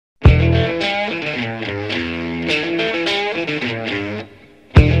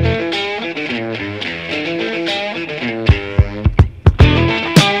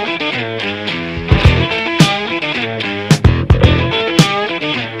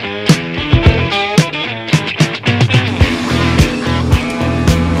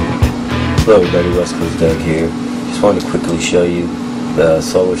Hello everybody, West Coast Doug here. Just wanted to quickly show you the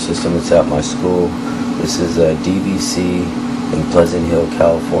solar system that's at my school. This is a DVC in Pleasant Hill,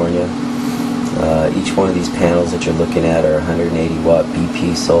 California. Each one of these panels that you're looking at are 180 watt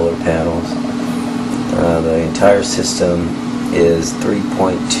BP solar panels. The entire system is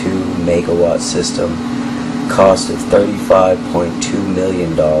 3.2 megawatt system. Cost of $35.2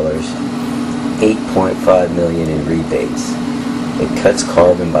 million, $8.5 million in rebates. It cuts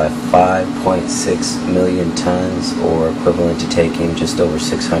carbon by 5.6 million tons, or equivalent to taking just over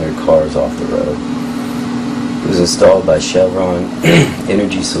 600 cars off the road. It was installed by Chevron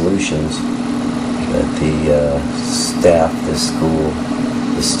Energy Solutions. That the staff, the school,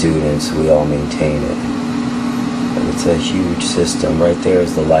 the students, we all maintain it. And it's a huge system. Right there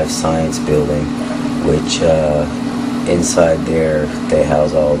is the Life Science building, which inside there they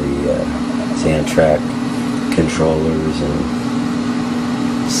house all the Xantrak controllers and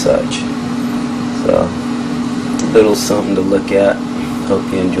such. So, a little something to look at. Hope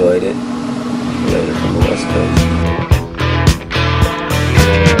you enjoyed it. Later from the West Coast.